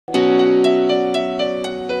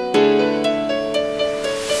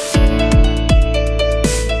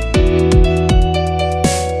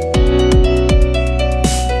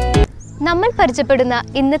പരിചയപ്പെടുന്ന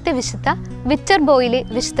ഇന്നത്തെ വിശുദ്ധ വിറ്റർബോയിലെ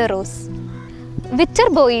വിശുദ്ധ റോസ്.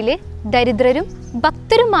 വിറ്റർബോയിലെ ദരിദ്രരും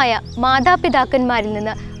ഭക്തരുമായ മാതാപിതാക്കന്മാരിൽ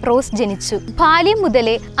നിന്ന് റോസ് ജനിച്ചു. ബാല്യം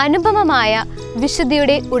മുതലേ അനുപമമായ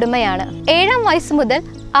വിശുദ്ധിയുടെ ഉടമയാണ്. 7-ാം വയസ്സ് മുതൽ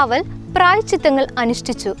അവൾ പ്രായശ്ചിത്തങ്ങൾ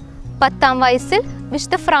അനുഷ്ഠിച്ചു. 10-ാം വയസ്സിൽ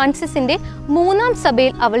വിശുദ്ധ ഫ്രാൻസിസിന്റെ 3-ാം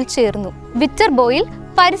സഭയിൽ അവൾ ചേർന്നു. വിറ്റർബോയിൽ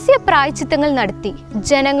പരസ്യ പ്രായശ്ചിത്തങ്ങൾ നടത്തി.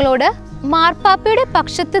 ജനങ്ങളോട് മാർപ്പാപ്പയുടെ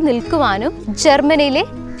പക്ഷത്ത് നിൽക്കുവാനും ജർമ്മനിയിലെ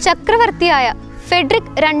ചക്രവർത്തിയായ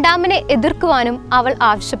ഫെഡറിക് രണ്ടാമനെ എതിർക്കുവാനും അവൾ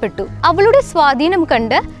ആവശ്യപ്പെട്ടു. അവളുടെ സ്വാധീനം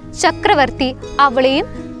കണ്ട് ചക്രവർത്തി അവളെയും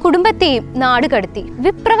കുടുംബത്തെയും നാടുകടത്തി.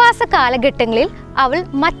 വിപ്രവാസ കാലഘട്ടങ്ങളിൽ അവൾ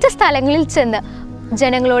മറ്റ് സ്ഥലങ്ങളിൽ ചെന്ന്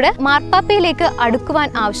ജനങ്ങളോട് മാർപ്പാപ്പയിലേക്ക് അടുക്കുവാൻ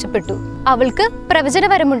ആവശ്യപ്പെട്ടു. അവൾക്ക്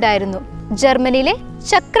പ്രവചനപരമുണ്ടായിരുന്നു. ജർമ്മനിയിലെ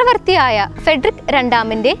ചക്രവർത്തിയായ ഫെഡറിക്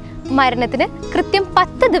രണ്ടാമന്റെ മരണത്തിന് കൃത്യം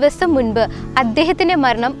 10 ദിവസം മുൻപ് അദ്ദേഹത്തിന്റെ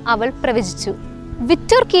മരണം അവൾ പ്രവചിച്ചു.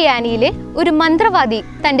 വിറ്റോർക്കിയാനിയിലെ ഒരു മന്ത്രവാദി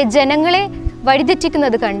തന്റെ ജനങ്ങളെ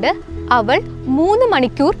വഴിതെറ്റിക്കുന്നത് കണ്ട് അവൾ 3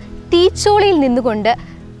 മണിക്കൂർ തീച്ചോളയിൽ നിന്നുകൊണ്ട്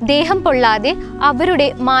ദേഹം പൊള്ളാതെ അവരുടെ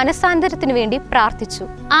മാനസാന്തരത്തിനു വേണ്ടി പ്രാർത്ഥിച്ചു.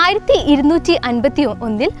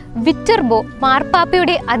 1251 വിറ്റർബോ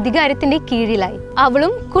മാർപ്പാപ്പയുടെ അധികാരത്തിന്റെ കീഴിലായി.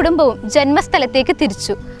 അവളും കുടുംബവും ജന്മസ്ഥലത്തേക്ക്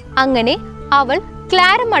തിരിച്ചു. അങ്ങനെ അവൾ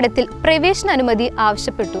ക്ലാര മഠത്തിൽ പ്രവേശനാനുമതി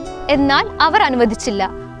ആവശ്യപ്പെട്ടു. എന്നാൽ അവർ അനുവദിച്ചില്ല.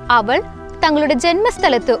 അവൾ തങ്ങളുടെ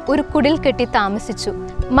ജന്മസ്ഥലത്ത് ഒരു കുടിൽ കെട്ടി താമസിച്ചു.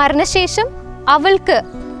 മരണശേഷം അവൾക്ക്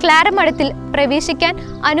ക്ലാര മഠത്തിൽ പ്രവേശിക്കാൻ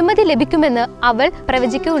അനുമതി ലഭിക്കുമെന്ന് അവൾ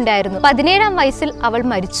പ്രവചിക്കുകയുണ്ടായിരുന്നു. 17-ാം വയസ്സിൽ അവൾ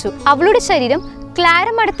മരിച്ചു. അവളുടെ ശരീരം ക്ലാര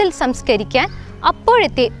മഠത്തിൽ സംസ്കരിക്കാൻ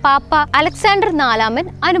അപ്പോഴത്തെ പാപ്പ അലക്സാണ്ടർ 4-ാമൻ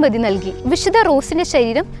അനുമതി നൽകി. വിശുദ്ധ റോസിന്റെ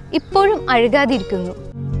ശരീരം ഇപ്പോഴും അഴുകാതിരിക്കുന്നു.